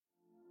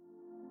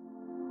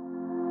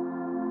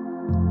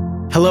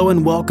Hello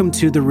and welcome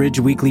to the Ridge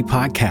Weekly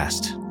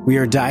Podcast. We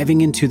are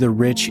diving into the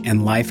rich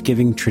and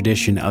life-giving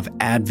tradition of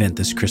Advent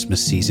this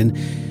Christmas season.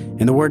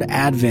 And the word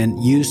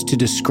Advent, used to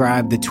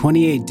describe the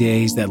 28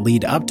 days that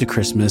lead up to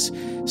Christmas,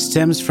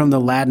 stems from the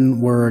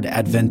Latin word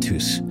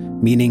adventus,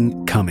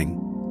 meaning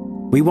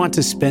coming. We want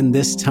to spend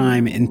this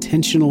time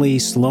intentionally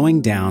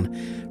slowing down,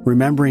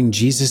 remembering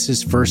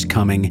Jesus' first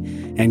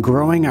coming, and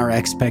growing our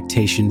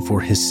expectation for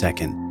his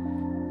second.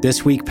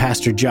 This week,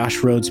 Pastor Josh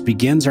Rhodes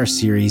begins our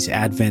series,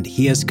 Advent,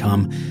 He Has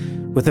Come,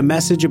 with a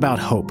message about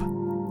hope,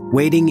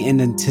 waiting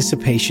in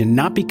anticipation,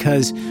 not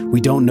because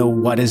we don't know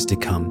what is to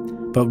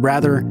come, but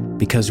rather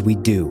because we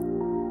do.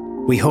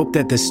 We hope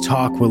that this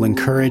talk will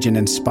encourage and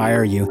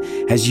inspire you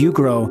as you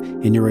grow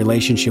in your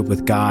relationship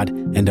with God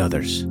and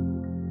others.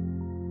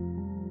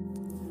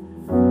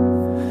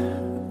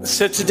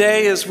 So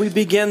today, as we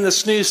begin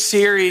this new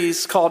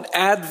series called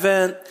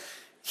Advent,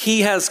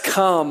 He Has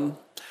Come,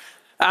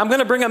 I'm going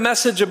to bring a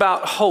message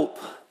about hope.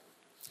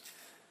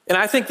 And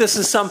I think this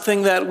is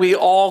something that we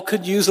all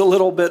could use a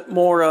little bit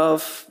more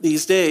of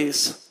these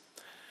days.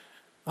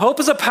 Hope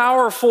is a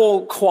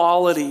powerful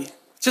quality, it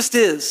just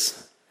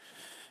is.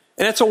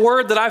 And it's a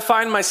word that I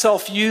find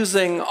myself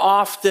using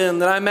often,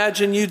 that I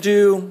imagine you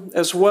do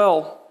as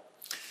well.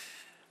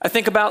 I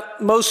think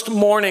about most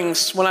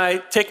mornings when I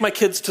take my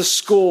kids to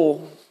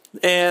school,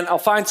 and I'll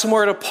find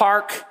somewhere to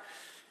park,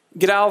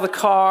 get out of the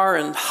car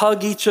and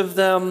hug each of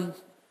them,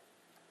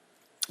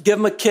 give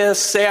them a kiss,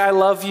 say I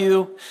love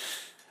you,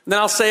 and then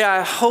I'll say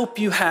I hope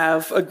you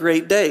have a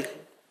great day.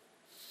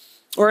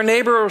 Or a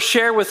neighbor will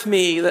share with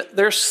me that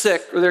they're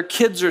sick or their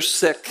kids are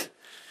sick,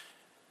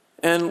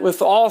 and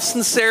with all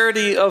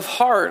sincerity of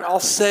heart, I'll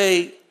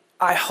say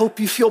I hope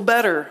you feel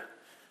better.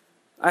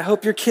 I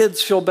hope your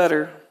kids feel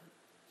better.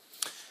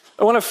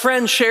 Or when a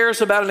friend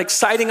shares about an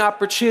exciting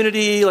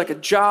opportunity like a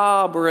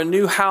job or a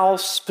new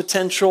house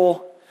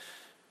potential,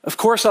 of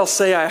course I'll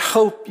say I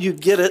hope you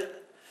get it.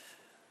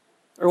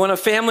 Or when a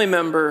family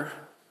member,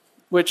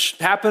 which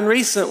happened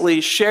recently,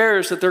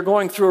 shares that they're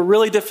going through a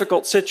really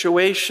difficult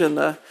situation,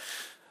 a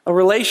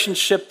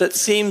relationship that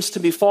seems to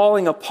be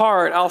falling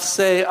apart, I'll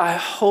say, I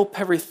hope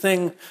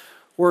everything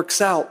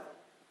works out.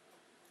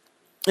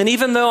 And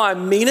even though I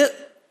mean it,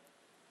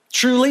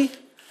 truly,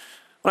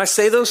 when I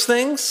say those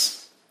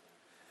things,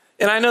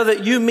 and I know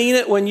that you mean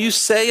it when you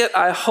say it,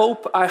 I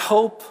hope,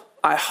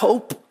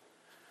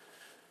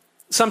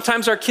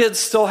 sometimes our kids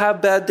still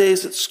have bad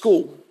days at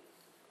school.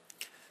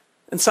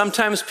 And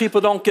sometimes people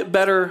don't get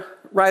better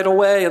right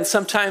away, and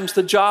sometimes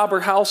the job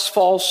or house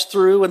falls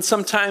through, and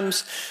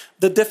sometimes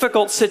the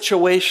difficult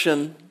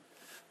situation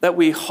that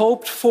we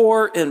hoped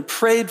for and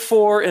prayed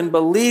for and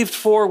believed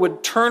for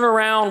would turn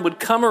around, would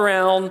come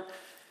around,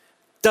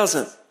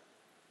 doesn't.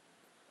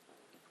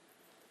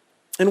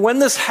 And when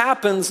this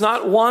happens,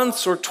 not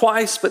once or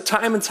twice, but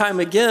time and time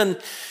again,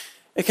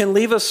 it can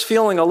leave us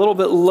feeling a little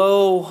bit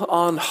low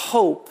on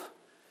hope,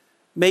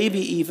 maybe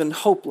even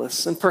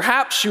hopeless. And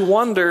perhaps you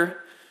wonder,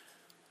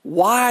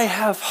 why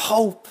have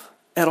hope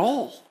at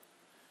all?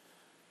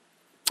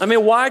 I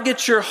mean, why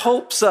get your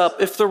hopes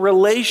up if the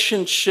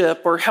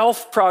relationship or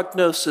health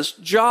prognosis,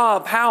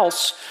 job,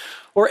 house,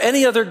 or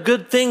any other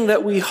good thing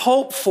that we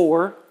hope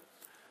for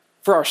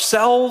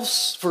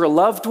ourselves, for a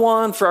loved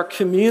one, for our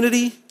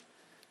community,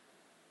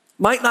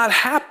 might not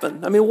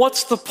happen? I mean,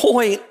 what's the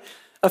point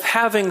of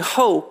having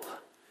hope,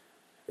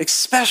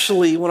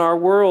 especially when our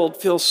world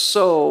feels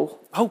so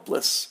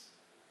hopeless?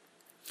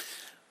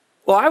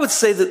 Well, I would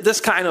say that this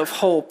kind of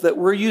hope that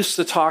we're used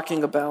to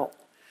talking about,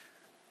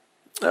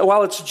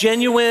 while it's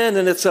genuine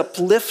and it's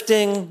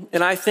uplifting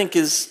and I think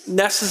is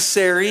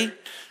necessary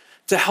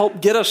to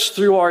help get us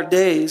through our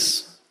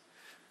days,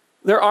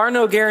 there are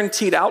no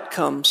guaranteed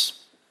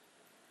outcomes.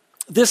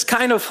 This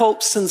kind of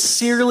hope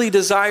sincerely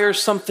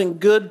desires something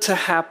good to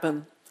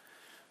happen,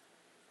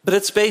 but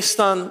it's based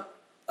on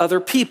other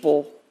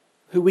people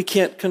who we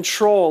can't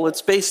control.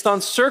 It's based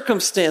on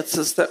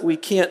circumstances that we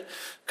can't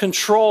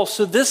control.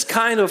 So this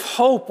kind of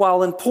hope,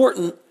 while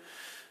important,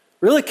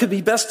 really could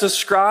be best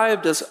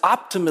described as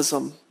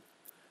optimism,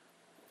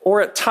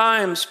 or at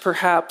times,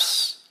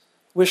 perhaps,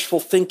 wishful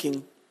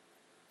thinking.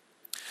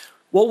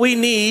 What we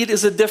need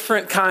is a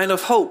different kind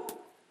of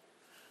hope,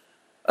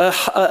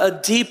 a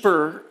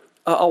deeper,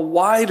 a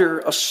wider,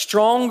 a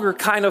stronger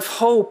kind of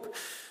hope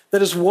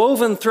that is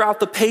woven throughout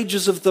the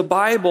pages of the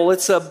Bible.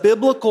 It's a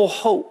biblical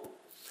hope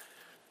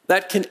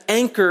that can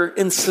anchor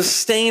and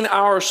sustain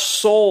our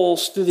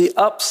souls through the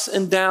ups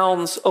and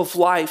downs of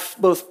life,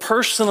 both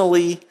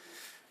personally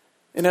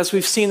and, as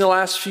we've seen the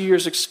last few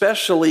years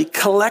especially,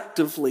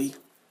 collectively.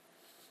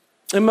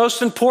 And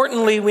most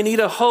importantly, we need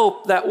a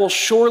hope that will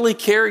surely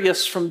carry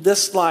us from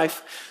this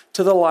life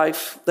to the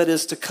life that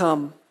is to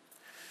come.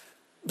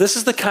 This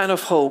is the kind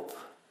of hope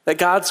that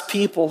God's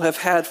people have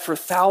had for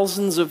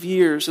thousands of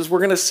years, as we're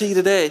going to see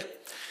today.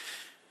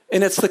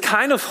 And it's the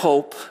kind of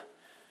hope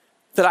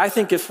that I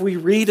think if we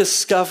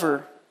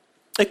rediscover,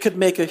 it could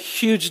make a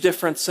huge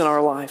difference in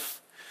our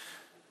life.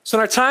 So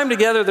in our time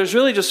together, there's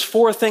really just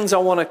four things I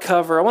want to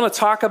cover. I want to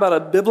talk about a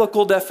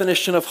biblical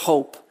definition of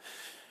hope.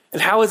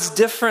 and how it's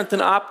different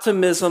than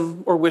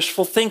optimism or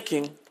wishful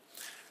thinking.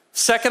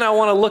 Second, I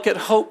want to look at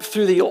hope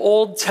through the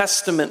Old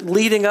Testament,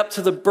 leading up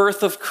to the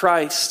birth of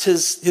Christ,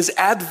 his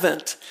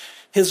advent,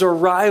 his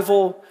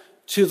arrival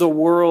to the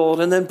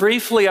world. And then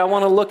briefly, I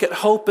want to look at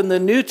hope in the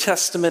New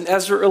Testament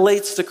as it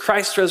relates to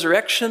Christ's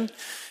resurrection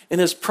and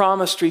his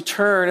promised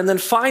return. And then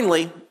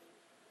finally,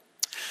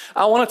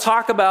 I want to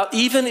talk about,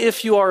 even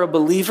if you are a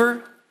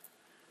believer,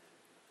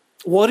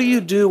 what do you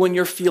do when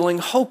you're feeling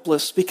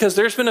hopeless? Because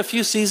there's been a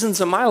few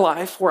seasons in my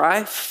life where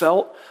I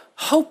felt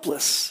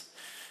hopeless.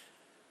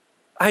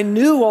 I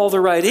knew all the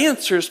right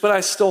answers, but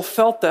I still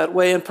felt that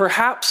way, and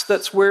perhaps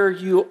that's where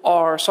you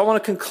are. So I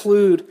want to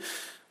conclude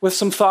with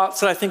some thoughts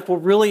that I think will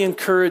really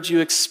encourage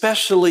you,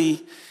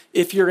 especially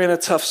if you're in a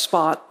tough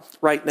spot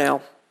right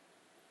now.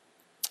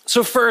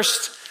 So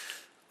first,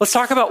 let's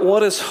talk about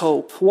what is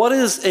hope. What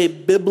is a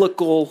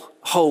biblical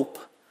hope?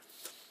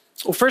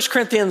 Well, 1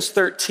 Corinthians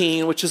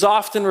 13, which is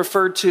often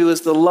referred to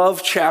as the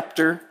love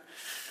chapter,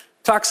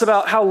 talks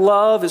about how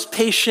love is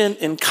patient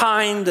and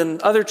kind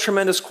and other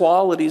tremendous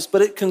qualities,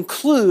 but it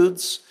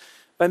concludes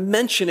by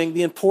mentioning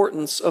the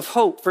importance of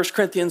hope. 1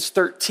 Corinthians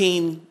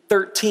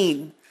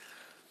 13:13.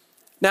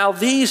 Now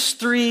these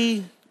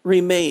three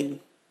remain: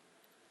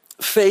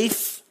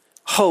 faith,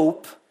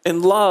 hope,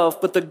 and love,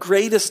 but the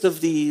greatest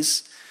of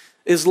these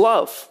is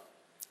love.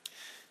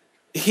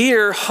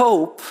 Here,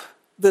 hope,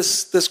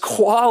 this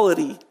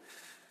quality,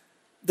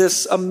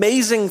 this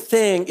amazing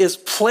thing, is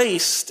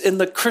placed in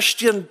the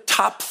Christian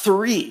top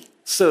three,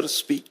 so to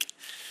speak.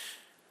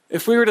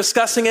 If we were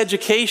discussing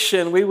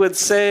education, we would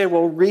say,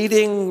 well,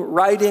 reading,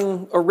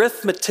 writing,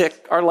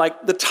 arithmetic are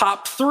like the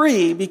top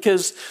three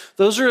because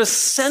those are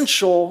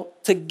essential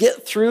to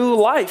get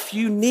through life.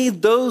 You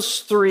need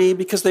those three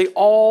because they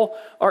all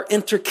are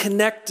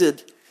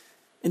interconnected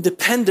and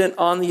dependent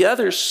on the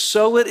others.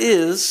 So it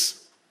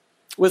is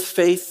with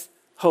faith,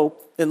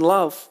 hope, and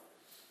love.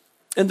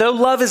 And though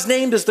love is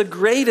named as the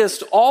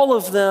greatest, all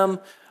of them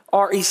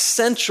are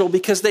essential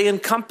because they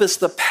encompass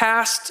the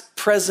past,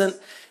 present,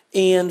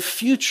 and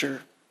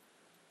future.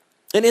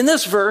 And in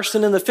this verse,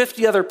 and in the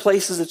 50 other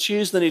places it's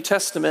used in the New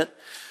Testament,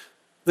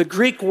 the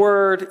Greek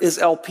word is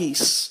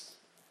elpis.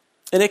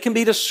 And it can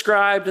be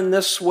described in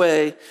this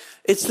way: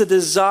 it's the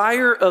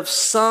desire of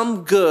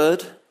some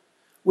good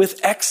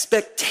with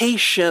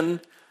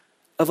expectation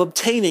of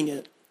obtaining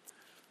it.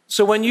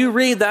 So when you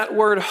read that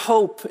word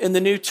hope in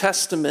the New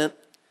Testament,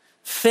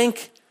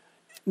 think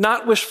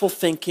not wishful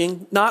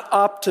thinking, not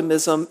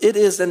optimism. It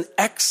is an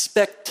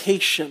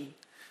expectation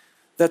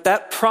that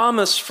that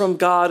promise from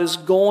God is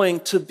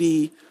going to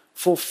be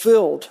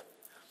fulfilled.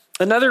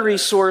 Another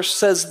resource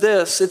says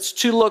this: it's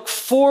to look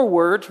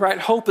forward, right?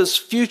 Hope is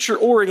future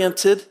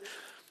oriented,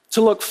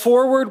 to look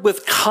forward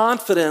with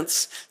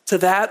confidence to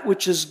that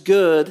which is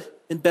good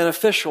and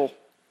beneficial.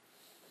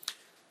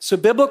 So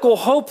biblical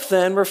hope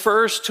then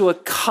refers to a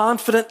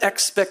confident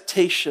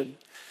expectation.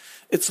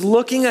 It's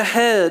looking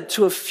ahead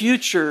to a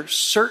future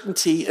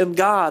certainty in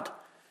God,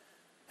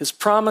 his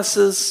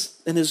promises,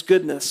 and his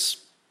goodness.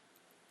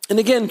 And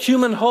again,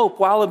 human hope,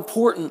 while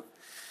important,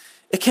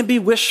 it can be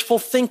wishful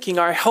thinking.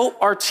 I hope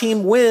our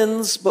team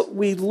wins, but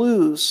we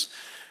lose.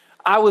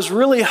 I was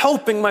really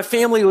hoping my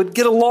family would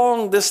get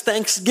along this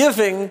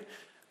Thanksgiving,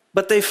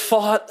 but they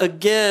fought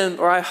again.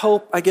 Or I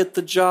hope I get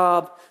the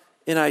job,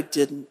 and I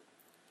didn't.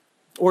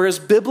 Whereas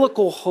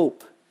biblical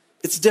hope,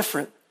 it's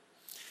different.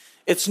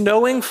 It's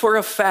knowing for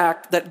a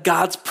fact that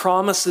God's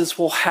promises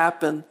will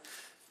happen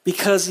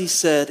because he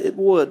said it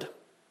would.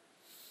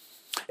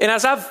 And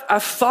as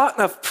I've thought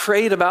and I've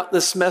prayed about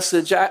this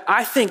message,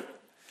 I think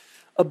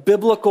a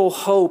biblical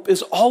hope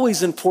is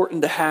always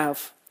important to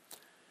have.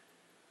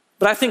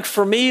 But I think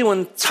for me,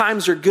 when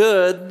times are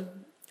good,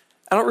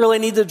 I don't really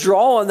need to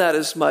draw on that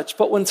as much.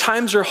 But when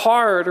times are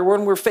hard, or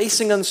when we're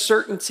facing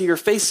uncertainty or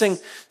facing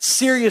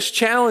serious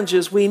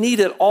challenges, we need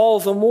it all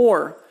the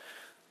more.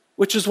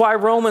 Which is why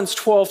Romans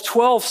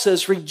 12:12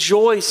 says,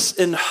 rejoice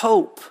in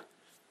hope.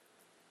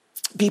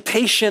 Be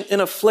patient in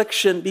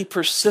affliction. Be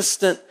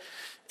persistent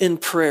in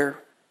prayer.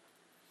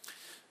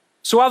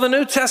 So while the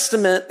New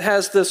Testament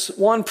has this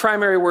one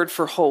primary word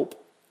for hope,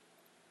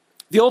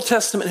 the Old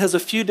Testament has a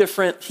few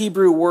different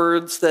Hebrew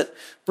words that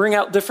bring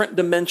out different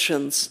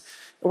dimensions.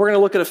 And we're going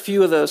to look at a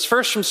few of those.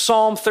 First, from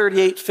Psalm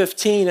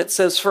 38:15, it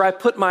says, for I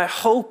put my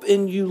hope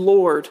in you,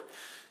 Lord.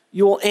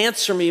 You will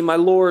answer me, my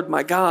Lord,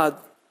 my God.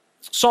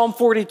 Psalm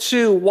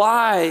 42,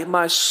 why,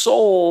 my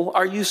soul,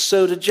 are you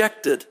so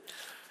dejected?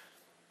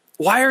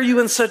 Why are you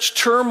in such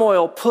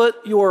turmoil?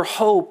 Put your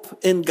hope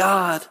in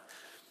God,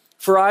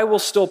 for I will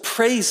still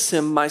praise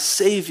him, my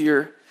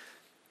Savior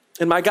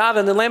and my God.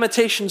 And in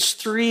Lamentations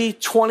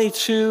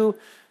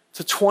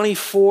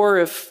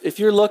 3:22-24, if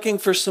you're looking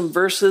for some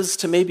verses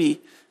to maybe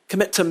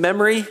commit to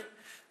memory,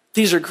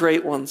 these are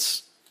great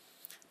ones.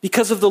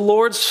 Because of the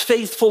Lord's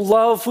faithful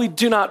love, we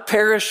do not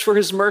perish, for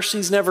his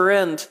mercies never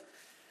end.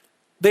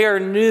 They are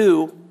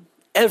new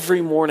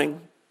every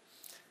morning.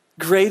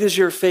 Great is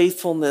your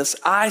faithfulness.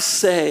 I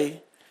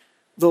say,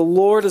 the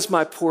Lord is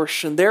my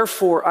portion.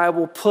 Therefore, I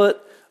will put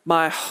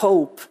my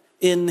hope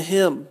in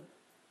him.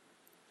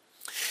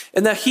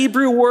 And the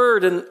Hebrew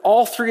word in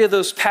all three of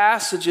those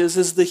passages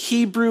is the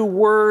Hebrew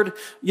word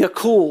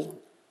yakul.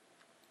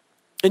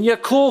 And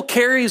yakul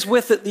carries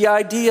with it the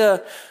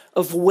idea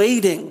of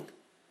waiting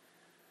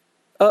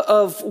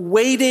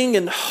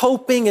and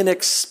hoping and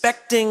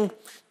expecting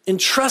and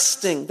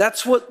trusting.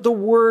 That's what the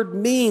word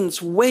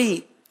means.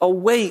 Wait,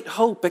 await,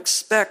 hope,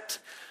 expect,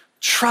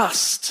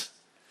 trust.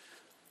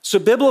 So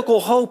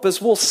biblical hope,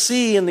 as we'll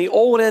see in the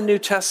Old and New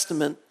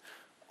Testament,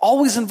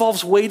 always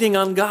involves waiting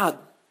on God.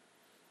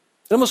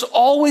 It almost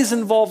always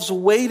involves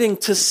waiting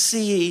to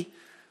see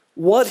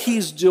what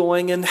he's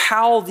doing and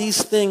how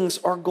these things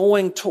are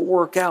going to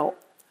work out.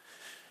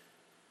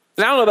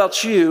 And I don't know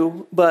about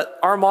you, but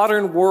our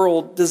modern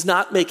world does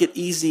not make it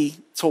easy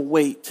to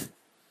wait.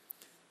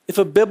 If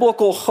a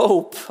biblical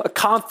hope, a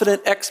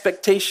confident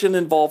expectation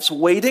involves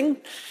waiting,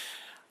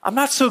 I'm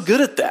not so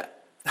good at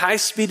that.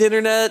 High-speed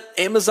internet,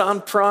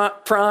 Amazon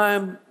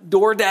Prime,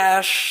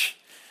 DoorDash,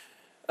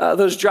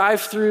 those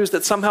drive-thrus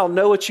that somehow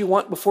know what you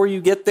want before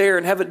you get there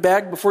and have it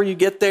bagged before you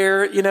get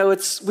there. You know,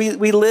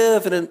 we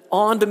live in an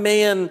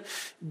on-demand,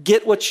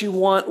 get what you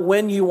want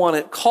when you want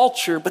it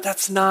culture, but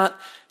that's not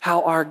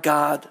how our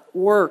God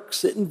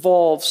works. It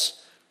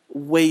involves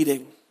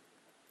waiting.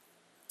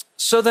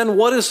 So then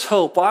what is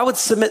hope? Well, I would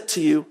submit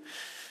to you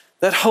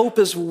that hope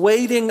is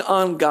waiting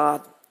on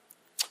God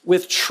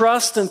with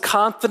trust and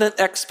confident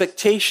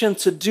expectation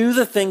to do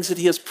the things that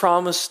he has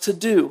promised to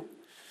do.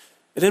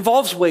 It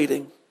involves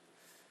waiting,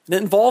 and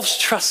it involves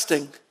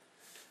trusting,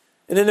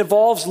 and it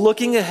involves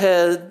looking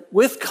ahead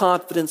with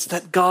confidence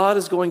that God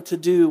is going to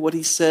do what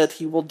he said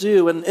he will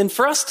do. And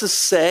for us to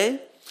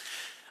say,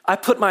 I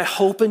put my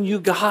hope in you,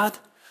 God,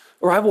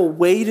 or I will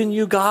wait in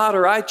you, God,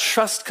 or I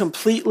trust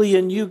completely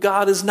in you,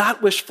 God, is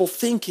not wishful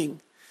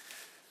thinking.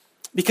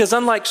 Because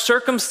unlike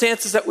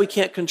circumstances that we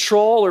can't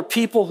control or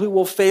people who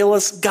will fail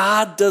us,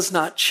 God does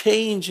not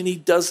change and he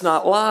does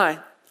not lie.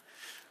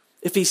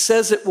 If he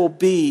says it will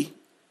be,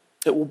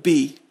 it will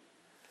be.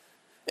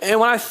 And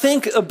when I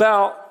think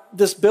about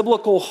this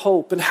biblical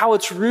hope and how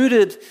it's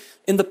rooted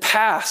in the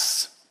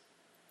past,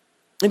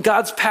 in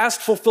God's past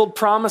fulfilled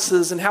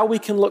promises, and how we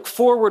can look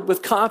forward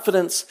with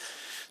confidence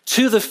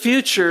to the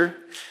future,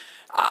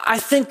 I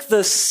think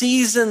the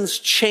seasons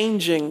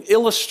changing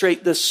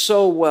illustrate this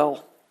so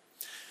well.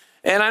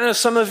 And I know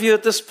some of you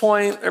at this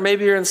point, or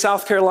maybe you're in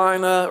South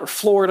Carolina or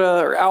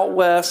Florida or out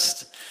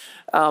west,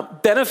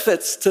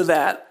 benefits to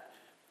that,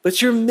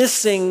 but you're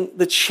missing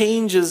the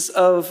changes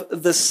of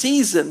the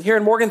season. Here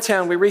in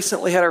Morgantown, we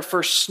recently had our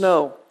first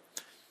snow.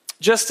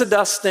 Just a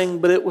dusting,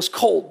 but it was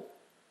cold.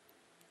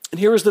 And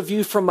here was the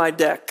view from my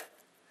deck.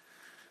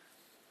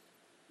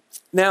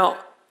 Now,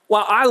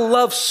 while I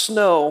love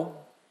snow,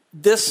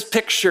 this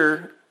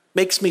picture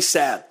makes me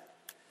sad.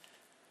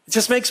 It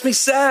just makes me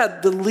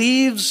sad. The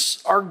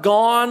leaves are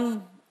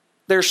gone.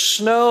 There's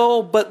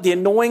snow, but the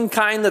annoying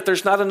kind that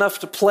there's not enough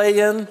to play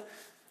in,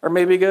 or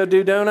maybe go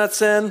do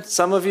donuts in,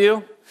 some of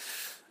you,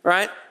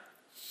 right?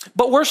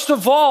 But worst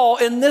of all,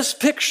 in this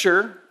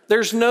picture,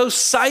 there's no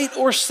sight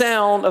or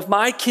sound of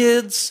my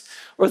kids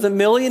or the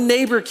million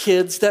neighbor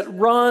kids that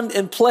run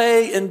and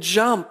play and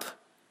jump.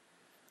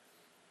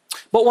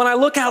 But when I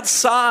look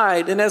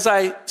outside and as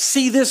I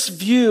see this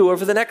view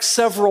over the next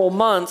several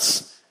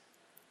months,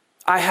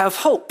 I have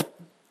hope.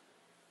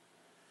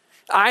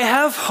 I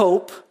have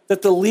hope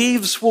that the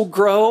leaves will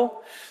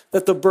grow,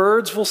 that the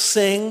birds will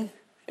sing,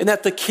 and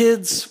that the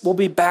kids will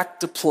be back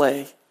to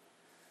play.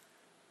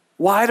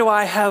 Why do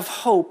I have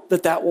hope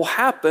that that will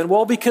happen?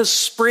 Well, because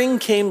spring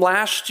came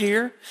last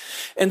year,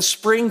 and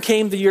spring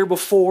came the year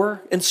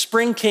before, and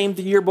spring came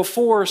the year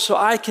before, so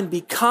I can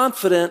be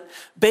confident,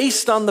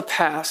 based on the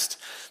past,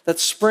 that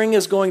spring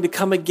is going to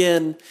come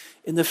again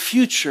in the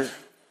future.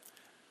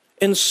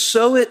 And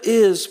so it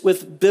is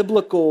with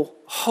biblical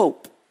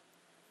hope.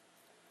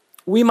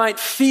 We might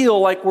feel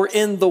like we're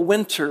in the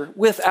winter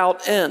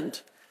without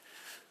end.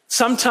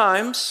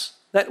 Sometimes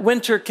that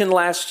winter can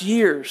last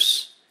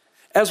years.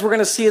 As we're going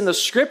to see in the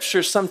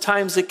scriptures,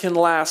 sometimes it can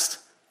last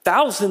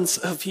thousands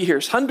of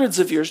years, hundreds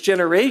of years,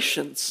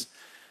 generations.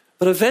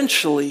 But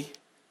eventually,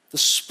 the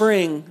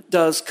spring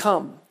does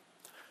come.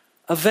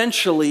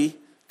 Eventually,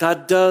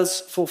 God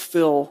does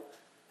fulfill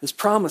his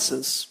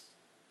promises.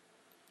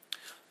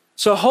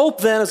 So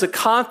hope then is a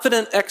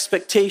confident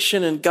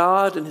expectation in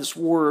God and his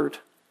word.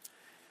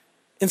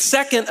 And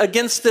second,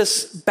 against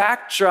this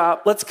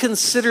backdrop, let's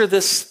consider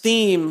this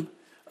theme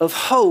of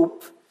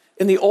hope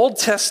in the Old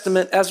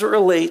Testament as it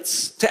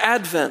relates to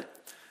Advent,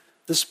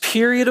 this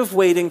period of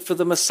waiting for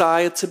the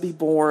Messiah to be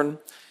born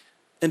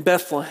in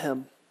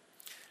Bethlehem.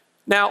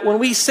 Now, when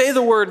we say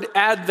the word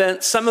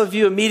Advent, some of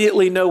you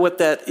immediately know what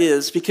that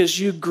is because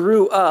you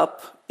grew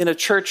up in a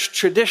church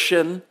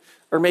tradition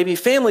or maybe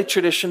family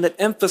tradition that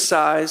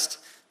emphasized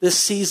this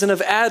season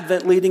of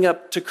Advent leading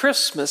up to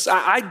Christmas.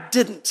 I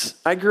didn't.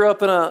 I grew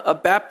up in a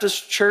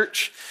Baptist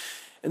church,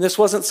 and this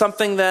wasn't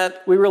something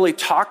that we really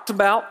talked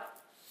about.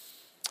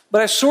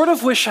 But I sort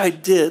of wish I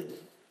did.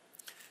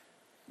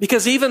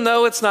 Because even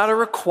though it's not a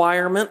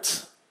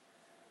requirement,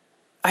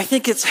 I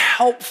think it's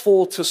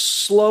helpful to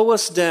slow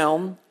us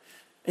down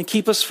and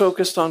keep us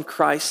focused on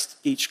Christ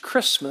each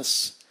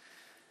Christmas.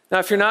 Now,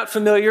 if you're not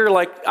familiar,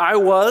 like I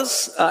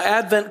was,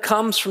 Advent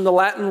comes from the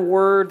Latin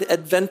word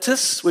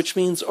adventus, which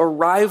means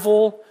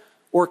arrival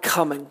or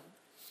coming.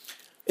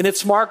 And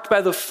it's marked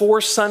by the 4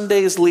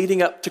 Sundays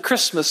leading up to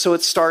Christmas. So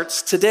it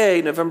starts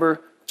today,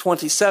 November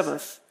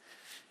 27th.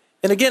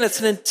 And again,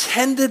 it's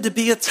intended to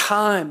be a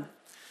time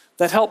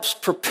that helps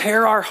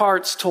prepare our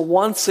hearts to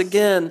once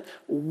again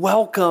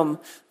welcome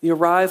the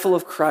arrival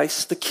of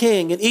Christ the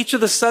King. And each of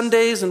the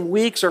Sundays and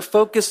weeks are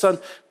focused on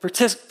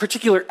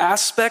particular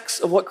aspects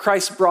of what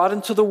Christ brought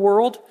into the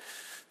world.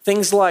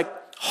 Things like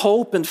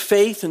hope and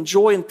faith and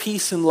joy and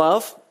peace and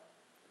love.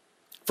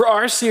 For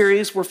our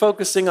series, we're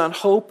focusing on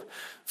hope,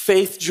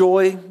 faith,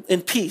 joy,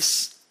 and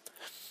peace.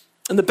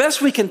 And the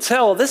best we can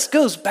tell, this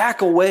goes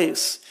back a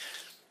ways.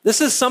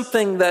 This is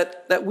something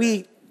that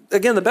we,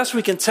 again, the best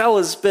we can tell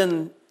has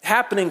been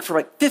happening for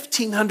like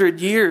 1,500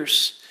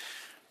 years.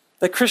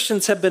 That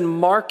Christians have been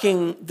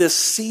marking this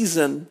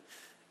season.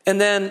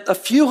 And then a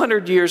few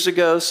hundred years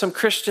ago, some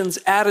Christians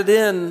added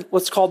in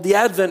what's called the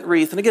Advent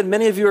wreath. And again,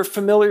 many of you are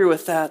familiar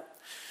with that.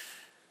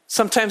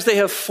 Sometimes they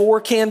have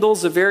 4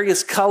 candles of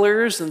various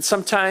colors, and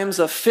sometimes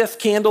a 5th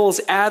candle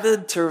is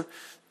added to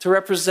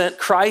represent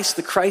Christ,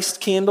 the Christ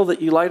candle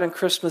that you light on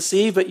Christmas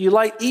Eve. But you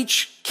light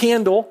each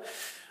candle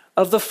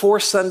of the 4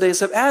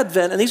 Sundays of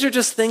Advent. And these are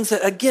just things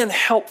that, again,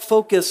 help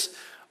focus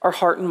our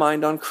heart and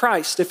mind on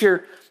Christ. If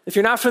you're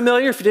not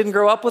familiar, if you didn't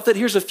grow up with it,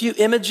 here's a few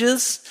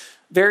images,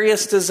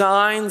 various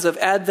designs of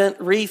Advent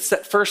wreaths.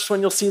 That first one,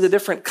 you'll see the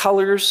different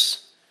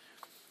colors.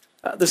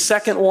 The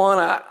second one,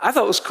 I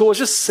thought was cool. It's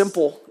just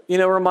simple.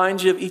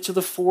 Reminds you of each of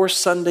the 4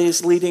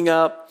 Sundays leading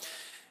up.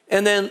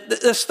 And then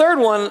this third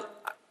one,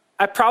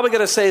 I probably got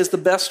to say is the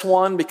best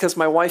one because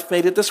my wife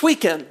made it this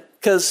weekend.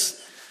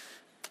 Because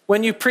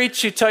when you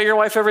preach, you tell your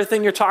wife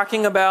everything you're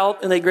talking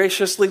about, and they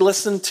graciously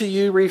listen to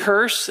you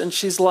rehearse. And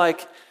she's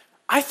like,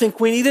 I think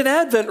we need an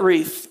Advent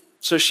wreath.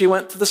 So she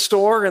went to the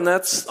store, and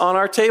that's on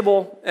our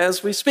table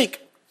as we speak.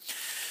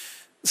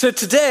 So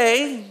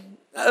today,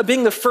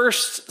 being the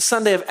first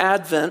Sunday of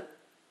Advent,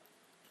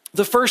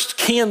 the first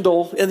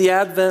candle in the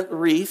Advent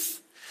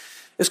wreath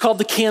is called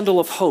the candle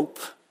of hope,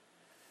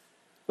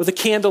 or the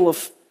candle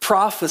of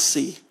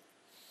prophecy.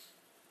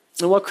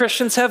 And what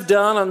Christians have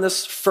done on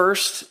this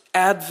first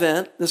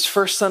Advent, this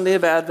first Sunday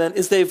of Advent,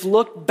 is they've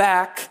looked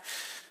back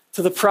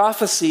to the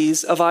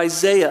prophecies of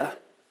Isaiah,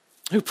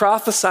 who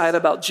prophesied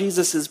about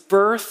Jesus'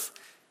 birth,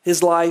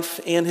 his life,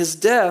 and his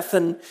death.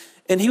 And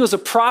he was a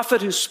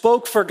prophet who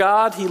spoke for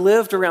God. He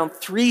lived around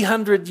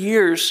 300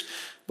 years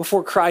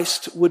before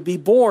Christ would be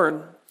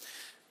born.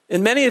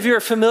 And many of you are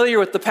familiar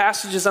with the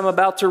passages I'm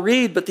about to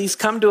read, but these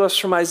come to us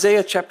from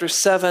Isaiah chapter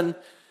 7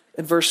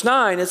 and verse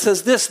 9. It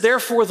says this,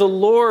 therefore the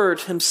Lord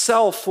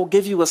himself will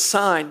give you a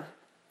sign.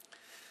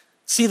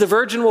 See, the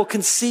virgin will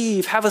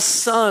conceive, have a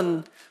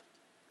son,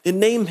 and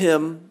name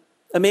him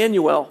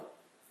Emmanuel.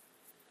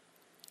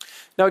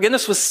 Now again,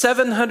 this was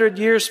 700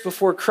 years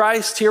before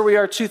Christ. Here we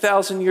are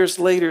 2,000 years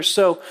later.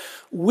 So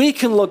we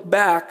can look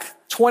back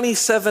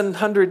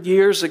 2,700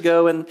 years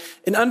ago and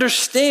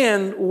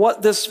understand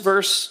what this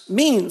verse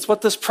means,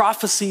 what this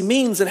prophecy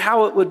means, and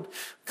how it would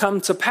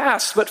come to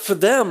pass. But for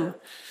them,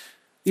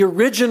 the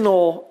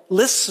original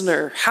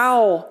listener,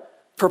 how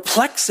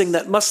perplexing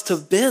that must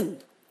have been,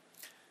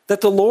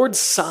 that the Lord's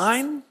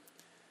sign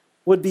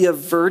would be a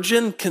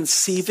virgin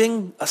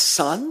conceiving a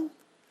son.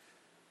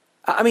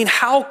 I mean,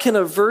 how can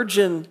a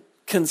virgin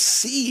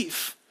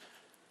conceive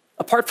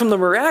apart from the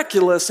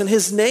miraculous? And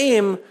his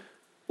name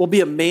will be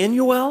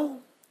Emmanuel,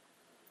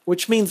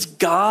 which means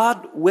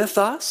God with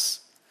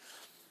us.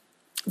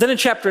 Then in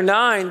chapter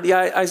 9,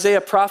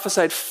 Isaiah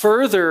prophesied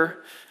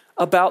further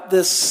about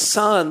this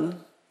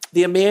son,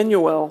 the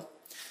Emmanuel.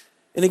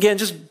 And again,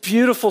 just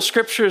beautiful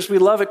scriptures we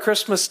love at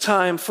Christmas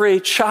time. For a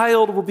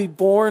child will be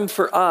born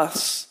for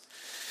us.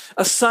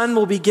 A son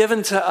will be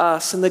given to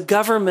us, and the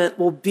government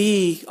will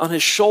be on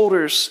his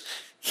shoulders.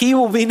 He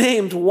will be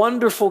named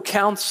Wonderful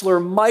Counselor,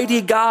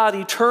 Mighty God,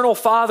 Eternal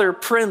Father,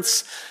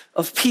 Prince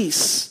of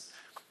Peace.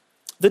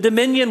 The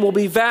dominion will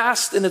be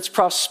vast, and its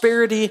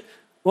prosperity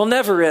will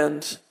never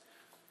end.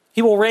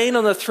 He will reign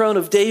on the throne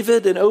of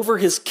David and over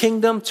his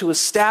kingdom to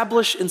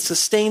establish and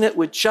sustain it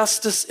with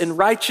justice and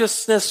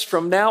righteousness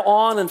from now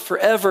on and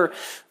forever.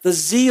 The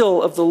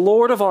zeal of the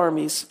Lord of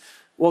armies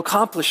will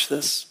accomplish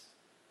this.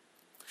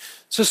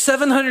 So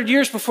 700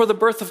 years before the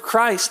birth of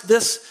Christ,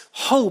 this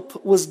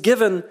hope was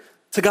given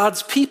to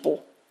God's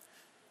people.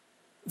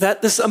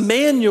 That this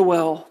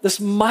Emmanuel, this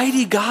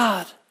mighty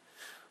God,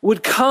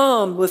 would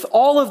come with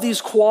all of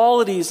these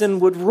qualities and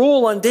would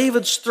rule on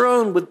David's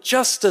throne with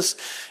justice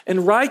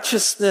and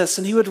righteousness,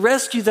 and he would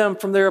rescue them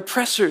from their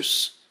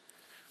oppressors.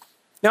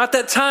 Now at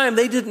that time,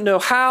 they didn't know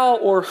how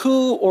or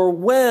who or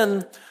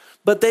when,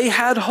 but they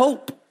had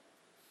hope.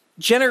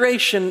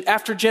 Generation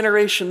after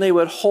generation, they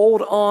would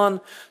hold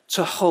on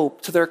to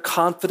hope, to their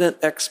confident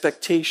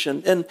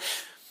expectation. And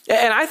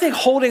I think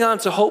holding on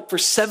to hope for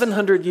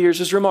 700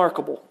 years is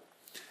remarkable.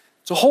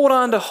 To hold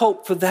on to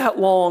hope for that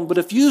long. But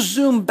if you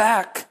zoom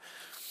back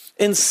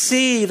and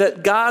see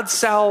that God's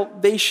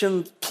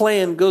salvation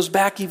plan goes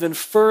back even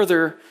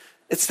further,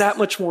 it's that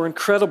much more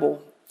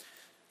incredible.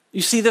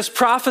 You see, this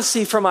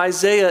prophecy from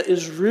Isaiah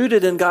is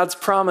rooted in God's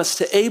promise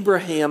to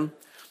Abraham,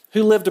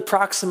 who lived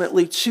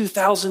approximately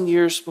 2,000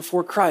 years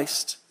before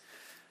Christ.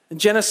 In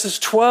Genesis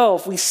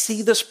 12, we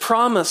see this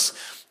promise.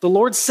 The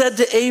Lord said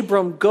to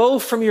Abram, "Go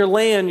from your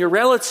land, your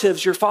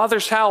relatives, your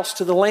father's house,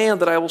 to the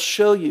land that I will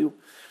show you.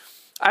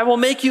 I will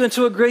make you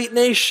into a great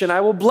nation.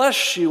 I will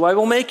bless you. I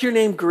will make your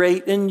name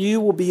great, and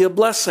you will be a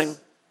blessing.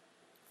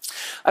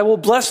 I will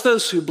bless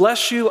those who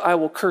bless you. I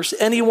will curse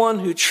anyone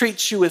who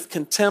treats you with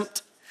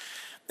contempt.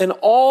 And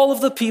all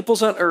of the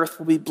peoples on earth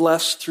will be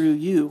blessed through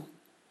you."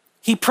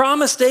 He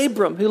promised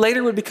Abram, who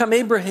later would become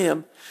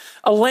Abraham,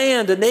 a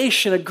land, a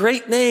nation, a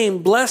great name,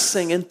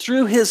 blessing, and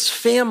through his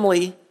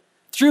family,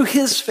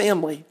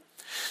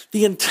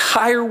 the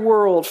entire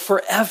world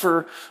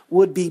forever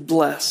would be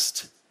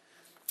blessed.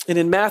 And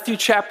in Matthew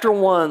chapter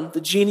 1,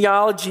 the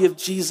genealogy of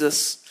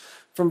Jesus,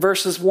 from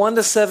verses 1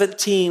 to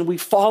 17, we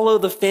follow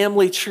the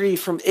family tree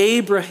from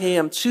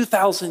Abraham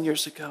 2,000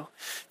 years ago,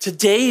 to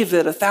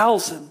David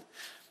 1,000,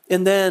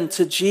 and then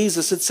to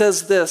Jesus. It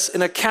says this,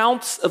 an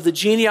account of the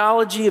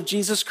genealogy of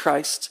Jesus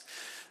Christ,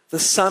 the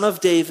son of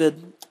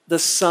David, the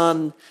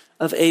son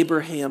of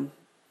Abraham.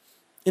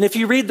 And if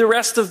you read the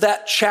rest of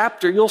that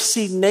chapter, you'll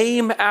see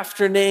name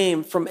after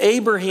name, from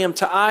Abraham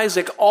to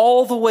Isaac,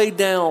 all the way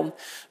down,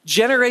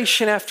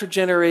 generation after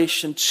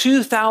generation,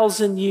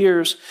 2,000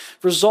 years,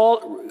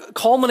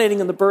 culminating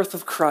in the birth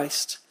of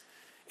Christ.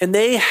 And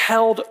they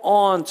held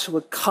on to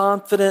a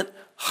confident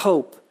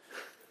hope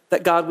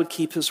that God would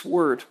keep his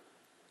word.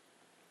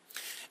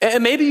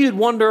 And maybe you'd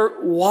wonder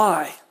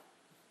why.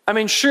 I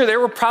mean, sure, there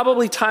were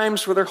probably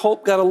times where their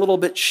hope got a little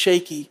bit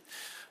shaky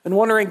and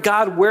wondering,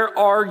 God, where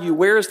are you?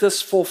 Where is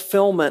this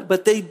fulfillment?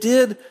 But they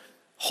did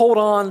hold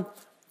on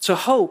to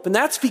hope. And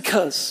that's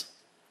because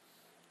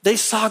they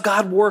saw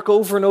God work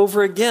over and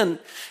over again.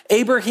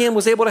 Abraham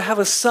was able to have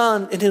a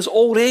son in his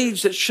old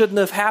age that shouldn't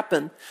have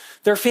happened.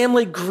 Their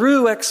family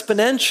grew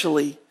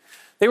exponentially.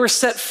 They were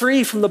set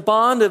free from the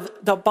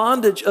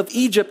bondage of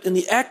Egypt in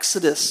the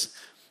Exodus.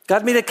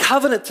 God made a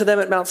covenant to them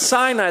at Mount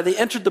Sinai. They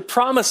entered the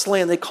promised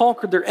land. They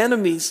conquered their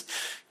enemies.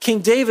 King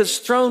David's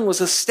throne was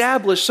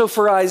established. So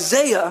for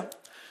Isaiah,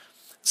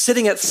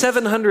 sitting at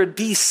 700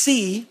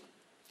 BC,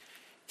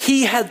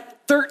 he had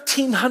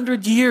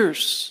 1,300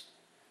 years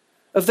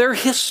of their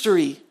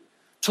history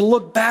to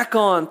look back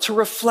on, to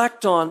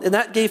reflect on, and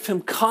that gave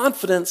him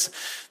confidence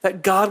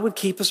that God would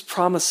keep his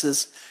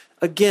promises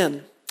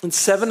again. And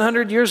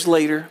 700 years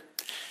later,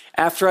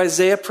 after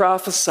Isaiah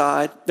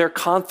prophesied, their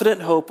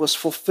confident hope was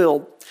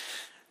fulfilled.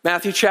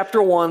 Matthew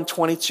chapter 1,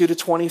 22 to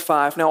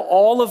 25. Now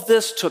all of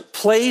this took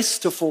place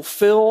to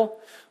fulfill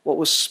what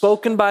was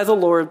spoken by the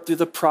Lord through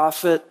the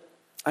prophet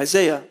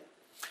Isaiah.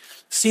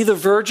 See, the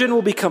virgin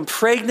will become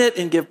pregnant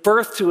and give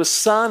birth to a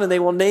son, and they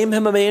will name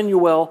him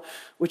Emmanuel,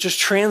 which is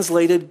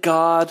translated,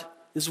 God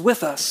is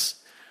with us.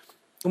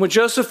 And when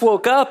Joseph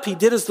woke up, he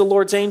did as the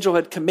Lord's angel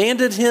had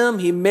commanded him.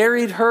 He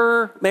married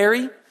her,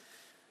 Mary,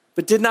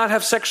 but did not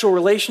have sexual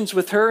relations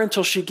with her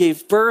until she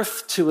gave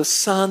birth to a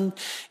son,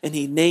 and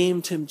he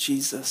named him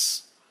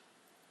Jesus.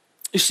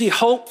 You see,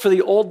 hope for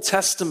the Old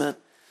Testament,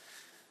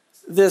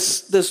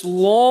 this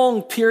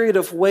long period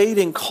of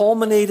waiting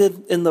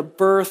culminated in the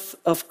birth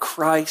of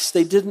Christ.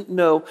 They didn't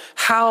know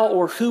how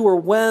or who or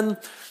when,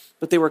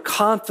 but they were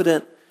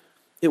confident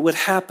it would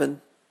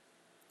happen.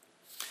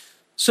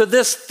 So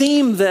this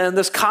theme then,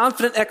 this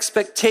confident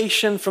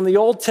expectation from the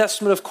Old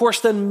Testament, of course,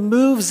 then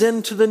moves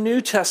into the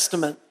New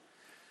Testament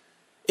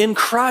in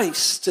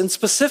Christ. And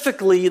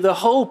specifically, the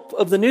hope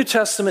of the New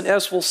Testament,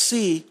 as we'll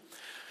see,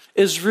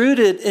 is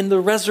rooted in the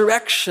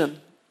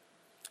resurrection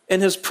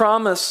and his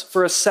promise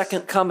for a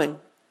second coming.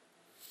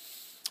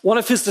 One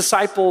of his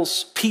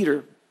disciples,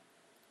 Peter,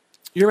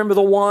 you remember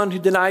the one who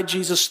denied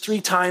Jesus 3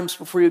 times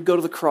before he would go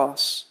to the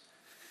cross.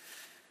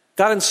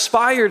 God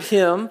inspired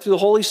him through the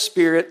Holy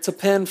Spirit to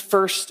pen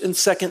 1st and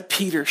 2nd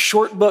Peter,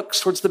 short books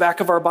towards the back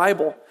of our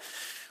Bible.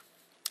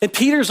 And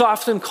Peter's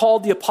often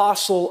called the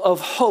apostle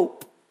of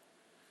hope,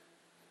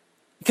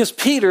 because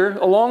Peter,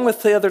 along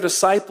with the other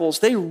disciples,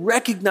 they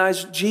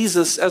recognized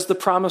Jesus as the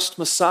promised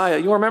Messiah.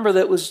 You'll remember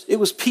that it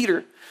was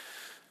Peter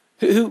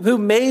who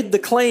made the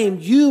claim,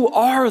 "You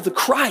are the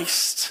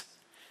Christ."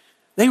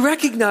 They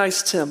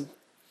recognized him.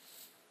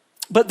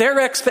 But their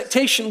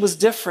expectation was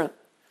different.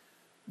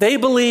 They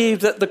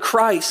believed that the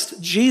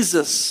Christ,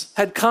 Jesus,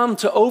 had come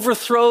to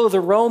overthrow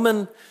the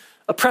Roman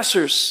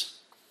oppressors.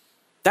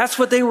 That's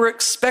what they were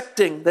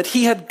expecting, that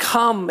he had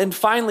come and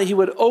finally he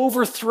would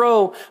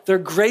overthrow their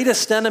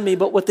greatest enemy.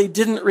 But what they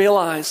didn't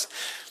realize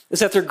is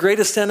that their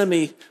greatest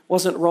enemy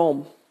wasn't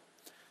Rome.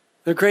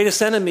 Their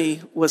greatest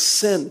enemy was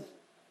sin.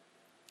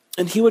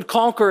 And he would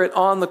conquer it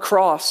on the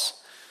cross.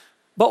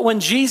 But when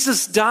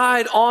Jesus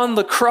died on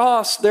the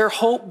cross, their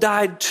hope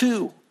died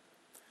too.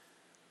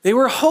 They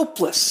were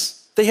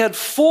hopeless. They had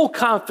full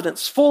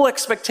confidence, full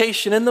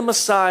expectation in the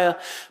Messiah,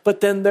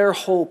 but then their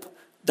hope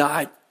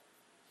died.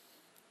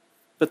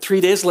 But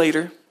 3 days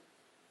later,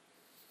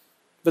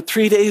 But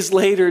 3 days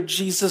later,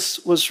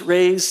 Jesus was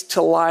raised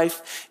to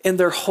life, and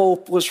their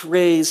hope was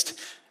raised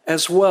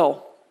as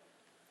well.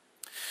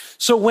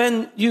 So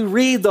when you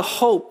read the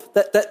hope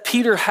that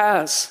Peter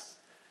has,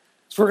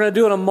 as we're going to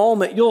do in a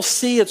moment, you'll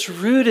see it's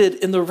rooted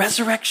in the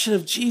resurrection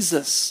of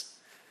Jesus.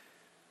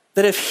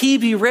 That if he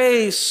be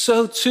raised,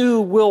 so too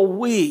will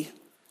we.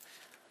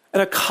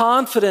 And a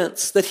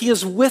confidence that he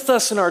is with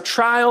us in our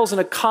trials,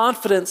 and a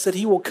confidence that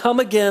he will come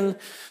again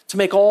to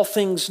make all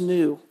things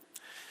new.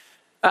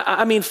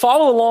 I mean,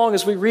 follow along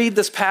as we read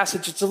this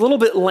passage. It's a little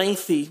bit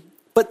lengthy,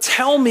 but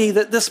tell me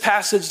that this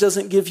passage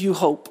doesn't give you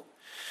hope.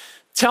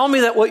 Tell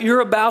me that what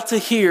you're about to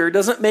hear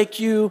doesn't make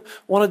you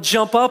want to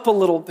jump up a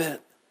little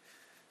bit,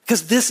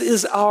 because this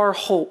is our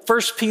hope.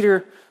 1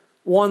 Peter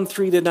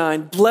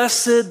 1:3-9.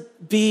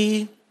 Blessed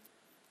be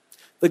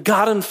the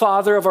God and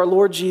Father of our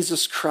Lord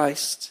Jesus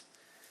Christ.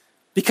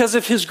 Because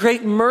of his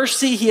great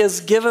mercy, he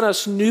has given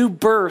us new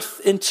birth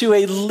into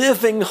a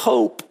living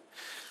hope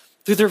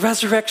through the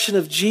resurrection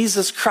of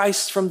Jesus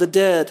Christ from the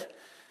dead,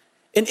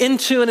 and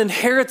into an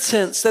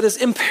inheritance that is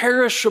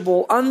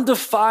imperishable,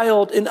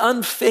 undefiled, and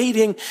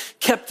unfading,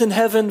 kept in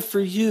heaven for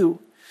you.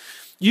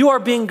 You are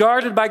being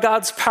guarded by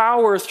God's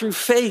power through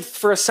faith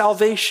for a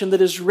salvation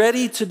that is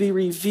ready to be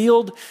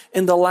revealed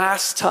in the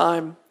last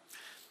time.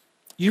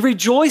 You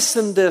rejoice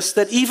in this,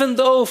 that even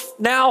though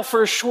now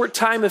for a short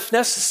time, if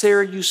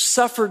necessary, you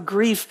suffer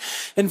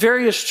grief and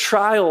various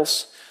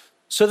trials,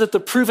 so that the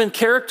proven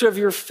character of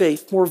your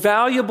faith, more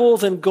valuable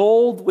than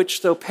gold,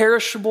 which though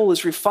perishable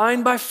is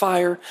refined by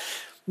fire,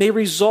 may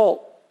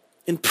result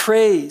in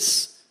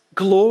praise,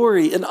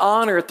 glory, and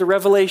honor at the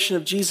revelation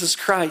of Jesus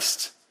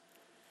Christ.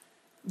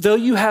 Though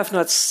you have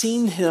not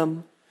seen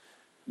him,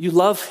 you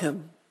love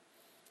him.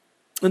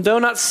 And though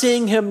not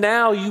seeing him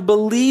now, you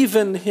believe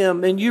in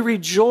him, and you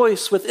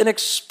rejoice with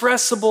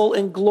inexpressible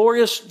and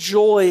glorious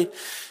joy,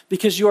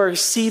 because you are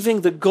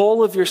receiving the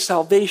goal of your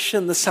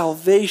salvation, the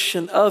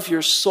salvation of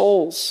your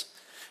souls.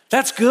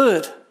 That's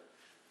good.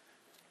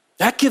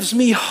 That gives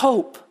me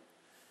hope,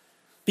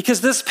 because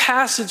this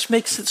passage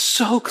makes it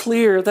so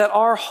clear that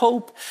our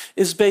hope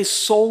is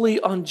based solely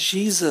on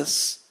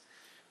Jesus.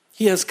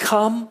 He has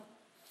come,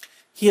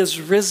 he has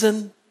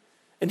risen,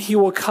 and he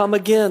will come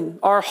again.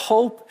 Our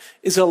hope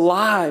is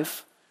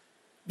alive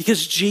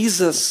because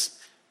Jesus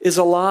is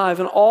alive,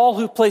 and all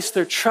who place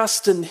their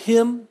trust in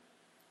him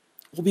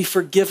will be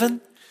forgiven,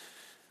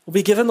 will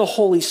be given the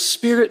Holy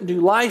Spirit, new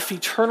life,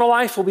 eternal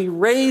life, will be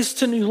raised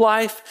to new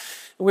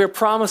life, and we are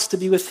promised to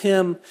be with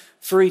him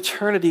for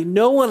eternity.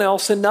 No one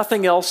else and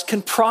nothing else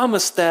can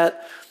promise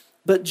that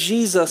but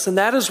Jesus, and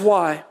that is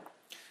why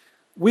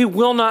we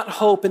will not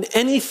hope in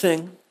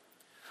anything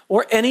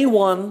or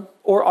anyone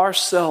or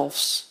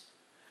ourselves.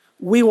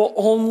 We will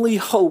only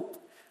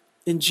hope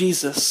in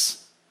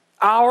Jesus.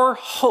 Our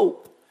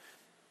hope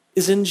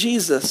is in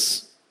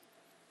Jesus.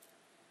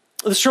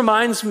 This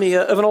reminds me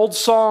of an old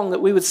song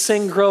that we would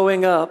sing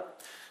growing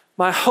up.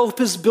 My hope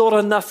is built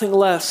on nothing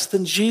less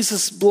than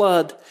Jesus'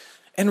 blood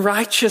and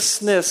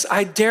righteousness.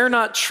 I dare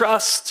not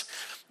trust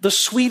the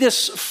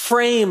sweetest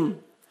frame,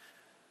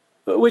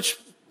 which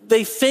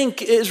they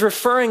think is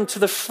referring to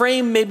the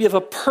frame maybe of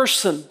a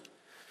person,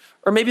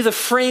 or maybe the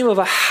frame of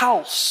a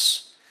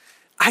house.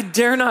 I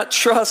dare not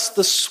trust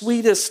the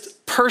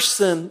sweetest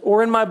person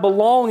or in my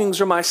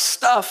belongings or my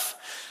stuff,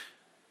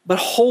 but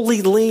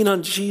wholly lean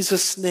on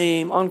Jesus'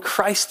 name. On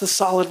Christ, the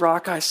solid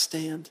rock, I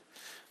stand.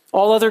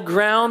 All other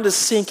ground is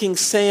sinking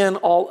sand.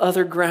 All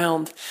other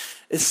ground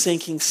is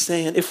sinking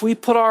sand. If we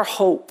put our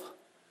hope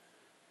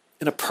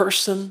in a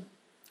person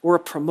or a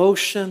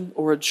promotion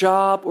or a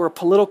job or a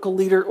political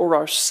leader or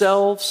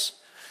ourselves,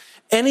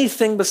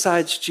 anything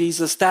besides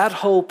Jesus, that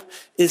hope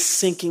is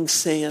sinking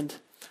sand.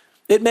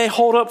 It may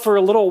hold up for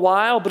a little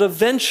while, but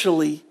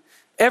eventually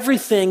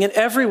everything and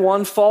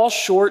everyone falls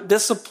short,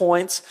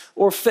 disappoints,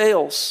 or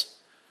fails.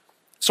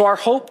 So our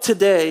hope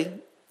today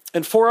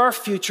and for our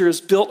future is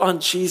built on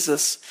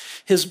Jesus,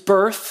 his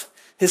birth,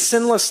 his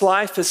sinless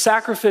life, his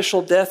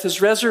sacrificial death,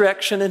 his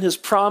resurrection, and his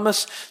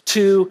promise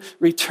to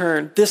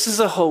return. This is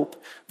a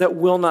hope that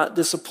will not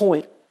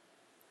disappoint.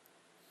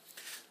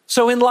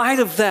 So in light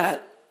of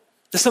that,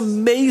 this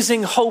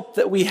amazing hope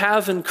that we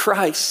have in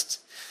Christ,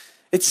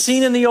 it's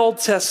seen in the Old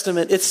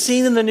Testament, it's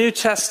seen in the New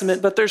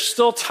Testament, but there's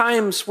still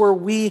times where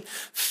we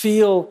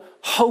feel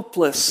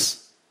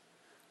hopeless.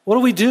 What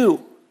do we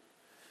do?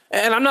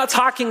 And I'm not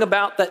talking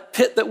about that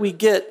pit that we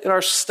get in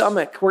our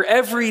stomach where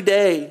every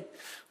day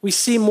we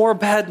see more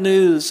bad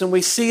news and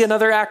we see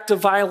another act of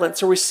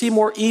violence or we see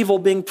more evil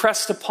being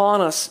pressed upon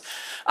us.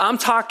 I'm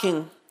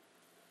talking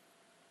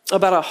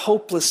about a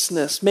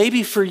hopelessness.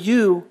 Maybe for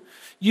you,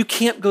 you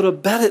can't go to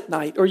bed at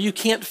night or you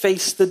can't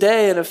face the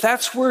day. And if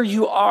that's where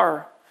you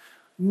are,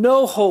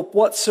 no hope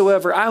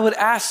whatsoever, I would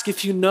ask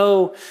if you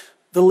know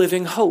the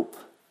living hope.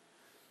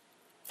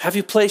 Have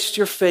you placed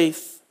your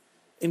faith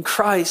in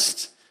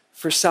Christ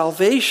for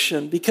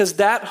salvation? Because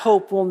that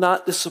hope will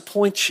not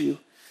disappoint you.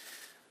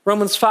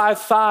 Romans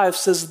 5:5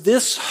 says,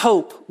 this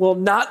hope will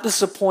not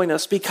disappoint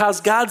us because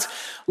God's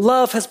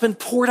love has been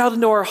poured out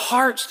into our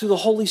hearts through the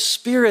Holy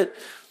Spirit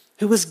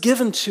who was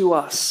given to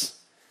us.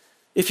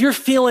 If you're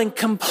feeling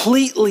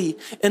completely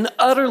and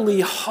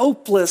utterly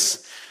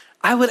hopeless,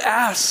 I would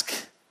ask,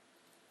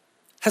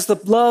 has the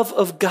love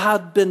of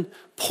God been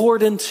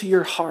poured into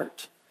your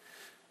heart?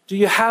 Do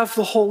you have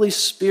the Holy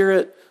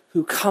Spirit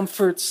who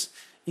comforts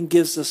and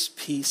gives us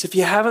peace? If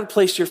you haven't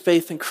placed your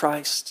faith in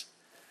Christ,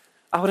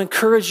 I would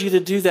encourage you to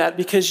do that,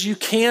 because you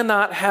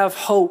cannot have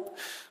hope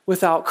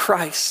without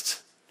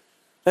Christ.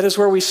 That is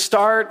where we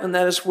start and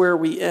that is where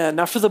we end.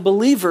 Now, for the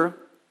believer,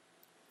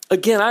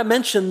 again, I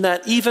mentioned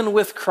that even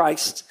with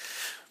Christ,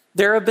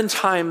 there have been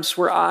times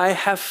where I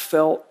have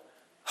felt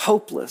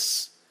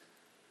hopeless.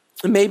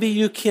 And maybe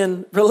you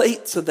can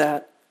relate to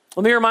that.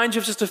 Let me remind you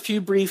of just a few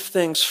brief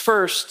things.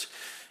 First,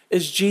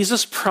 is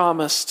Jesus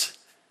promised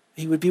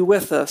he would be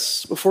with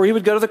us. Before he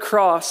would go to the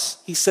cross,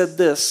 he said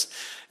this,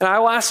 "And I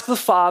will ask the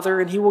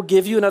Father, and he will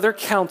give you another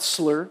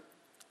counselor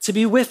to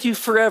be with you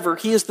forever.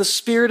 He is the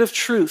Spirit of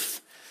truth.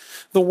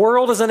 The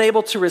world is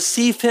unable to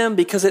receive him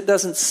because it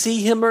doesn't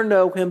see him or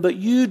know him, but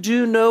you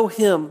do know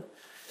him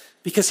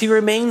because he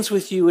remains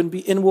with you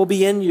and will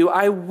be in you.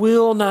 I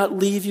will not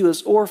leave you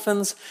as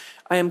orphans.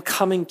 I am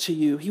coming to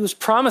you." He was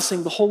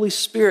promising the Holy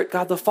Spirit,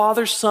 God the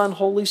Father, Son,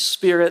 Holy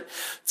Spirit,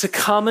 to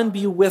come and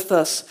be with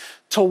us,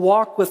 to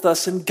walk with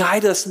us and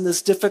guide us in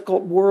this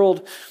difficult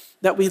world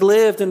that we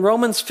lived. And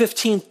Romans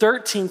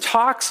 15:13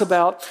 talks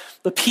about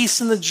the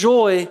peace and the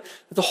joy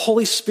that the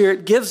Holy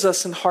Spirit gives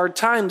us in hard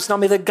times. Now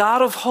may the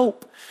God of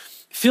hope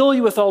fill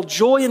you with all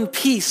joy and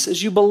peace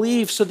as you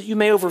believe, so that you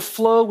may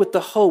overflow with the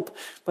hope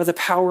by the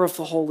power of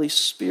the Holy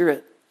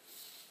Spirit.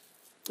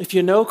 If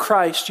you know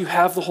Christ, you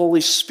have the Holy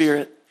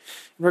Spirit.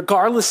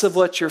 Regardless of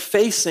what you're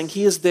facing,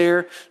 he is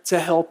there to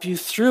help you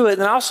through it.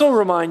 And I also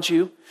remind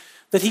you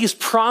that he's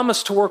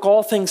promised to work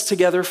all things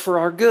together for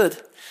our good.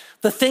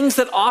 The things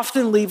that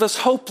often leave us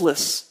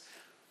hopeless,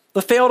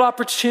 the failed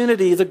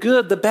opportunity, the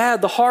good, the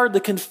bad, the hard,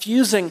 the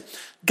confusing,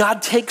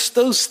 God takes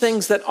those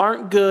things that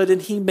aren't good and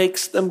he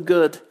makes them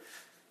good.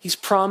 He's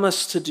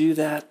promised to do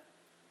that.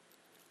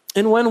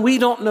 And when we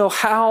don't know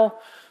how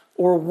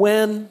or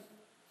when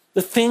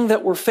the thing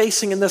that we're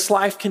facing in this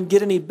life can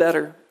get any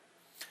better,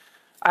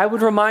 I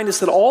would remind us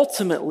that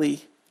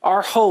ultimately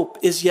our hope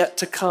is yet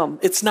to come.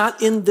 It's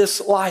not in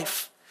this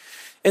life.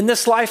 And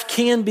this life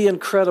can be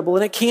incredible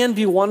and it can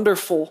be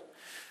wonderful.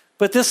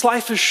 But this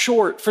life is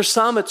short. For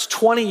some, it's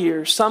 20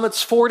 years. Some,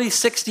 it's 40,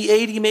 60,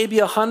 80, maybe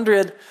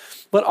 100.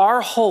 But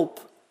our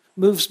hope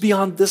moves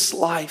beyond this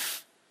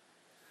life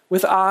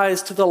with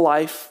eyes to the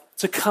life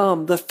to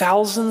come, the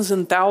thousands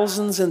and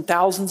thousands and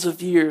thousands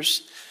of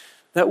years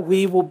that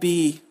we will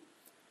be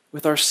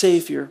with our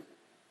Savior.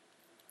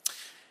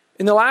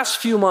 In the last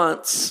few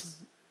months,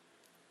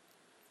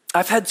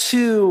 I've had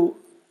two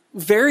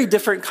very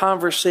different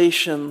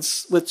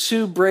conversations with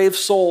two brave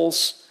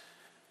souls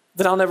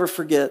that I'll never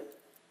forget.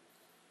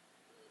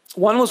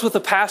 One was with a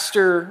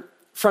pastor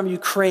from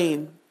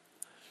Ukraine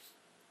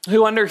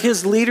who, under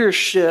his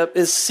leadership,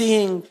 is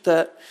seeing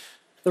the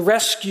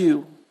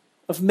rescue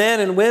of men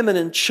and women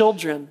and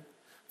children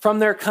from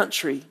their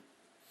country.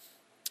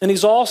 And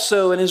he's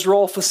also, in his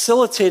role,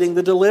 facilitating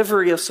the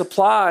delivery of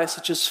supplies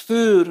such as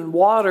food and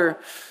water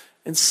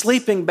and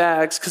sleeping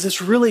bags, because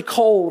it's really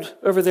cold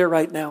over there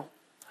right now.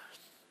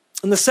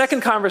 And the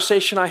second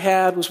conversation I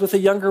had was with a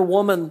younger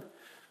woman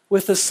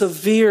with a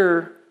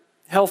severe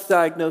health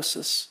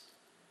diagnosis.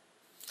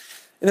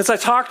 And as I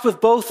talked with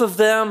both of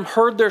them,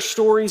 heard their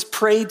stories,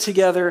 prayed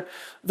together,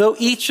 though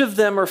each of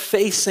them are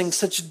facing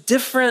such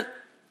different,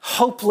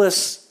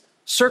 hopeless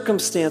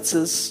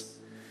circumstances,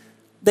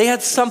 they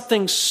had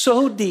something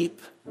so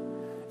deep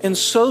and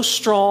so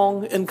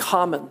strong in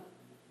common.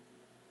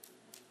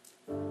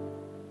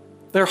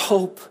 Their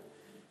hope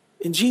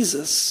in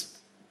Jesus.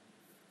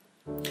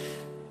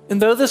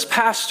 And though this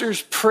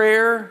pastor's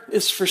prayer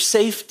is for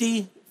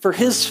safety, for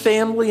his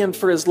family and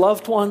for his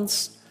loved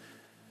ones,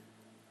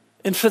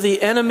 and for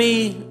the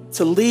enemy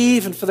to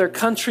leave and for their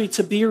country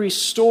to be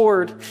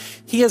restored,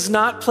 he has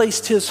not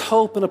placed his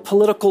hope in a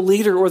political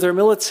leader or their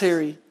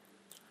military.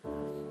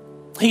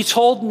 He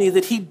told me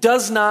that he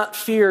does not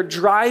fear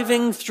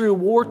driving through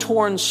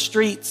war-torn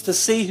streets to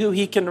see who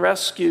he can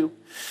rescue,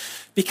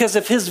 because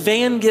if his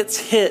van gets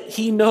hit,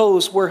 he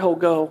knows where he'll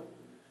go.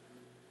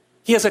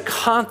 He has a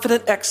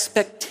confident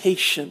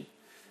expectation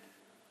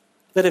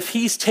that if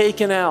he's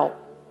taken out,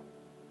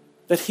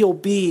 that he'll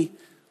be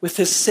with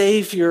his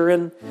Savior.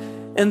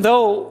 And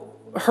though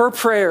her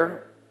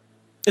prayer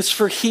is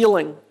for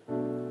healing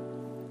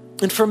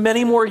and for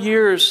many more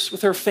years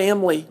with her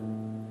family,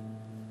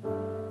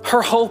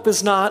 her hope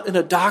is not in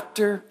a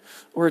doctor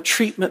or a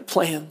treatment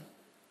plan.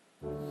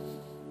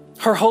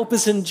 Her hope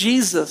is in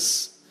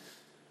Jesus.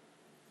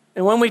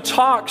 And when we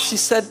talked, she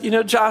said, "You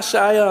know, Josh,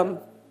 I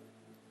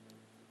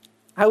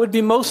would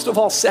be most of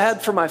all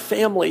sad for my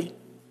family,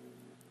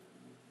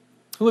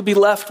 who would be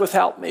left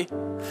without me,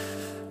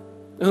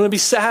 and who would be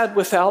sad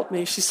without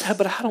me." She said,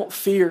 "But I don't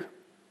fear.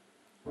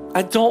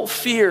 I don't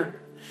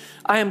fear.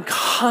 I am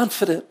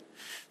confident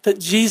that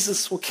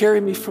Jesus will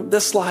carry me from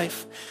this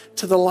life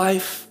to the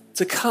life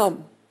to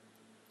come."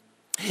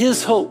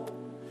 His hope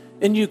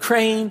in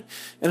Ukraine,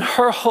 and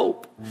her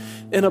hope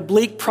in a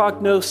bleak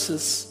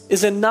prognosis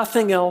is in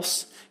nothing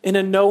else and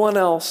in no one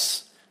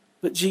else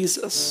but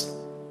Jesus.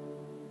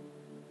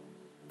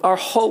 Our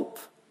hope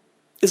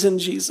is in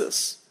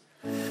Jesus,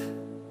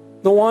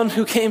 the one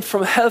who came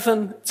from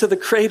heaven to the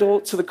cradle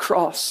to the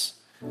cross,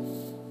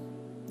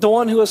 the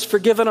one who has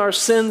forgiven our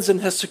sins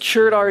and has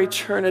secured our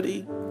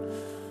eternity,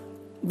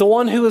 the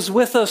one who is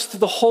with us through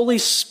the Holy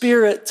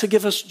Spirit to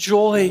give us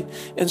joy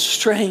and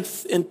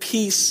strength and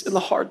peace in the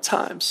hard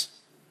times.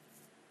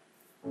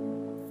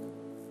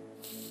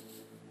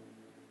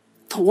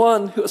 The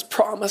one who has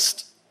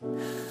promised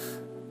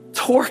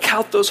to work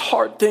out those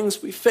hard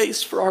things we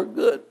face for our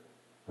good.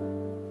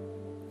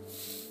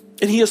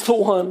 And he is the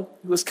one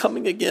who is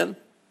coming again.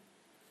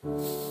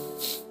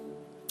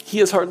 He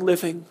is our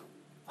living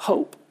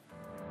hope.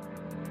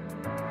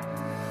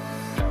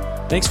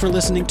 Thanks for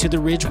listening to the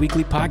Ridge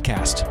Weekly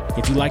Podcast.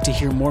 If you'd like to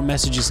hear more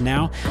messages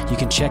now, you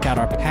can check out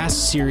our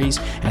past series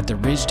at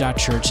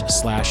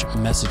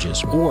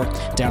theridge.church/messages or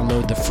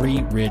download the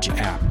free Ridge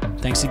app.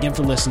 Thanks again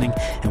for listening,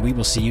 and we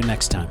will see you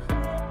next time.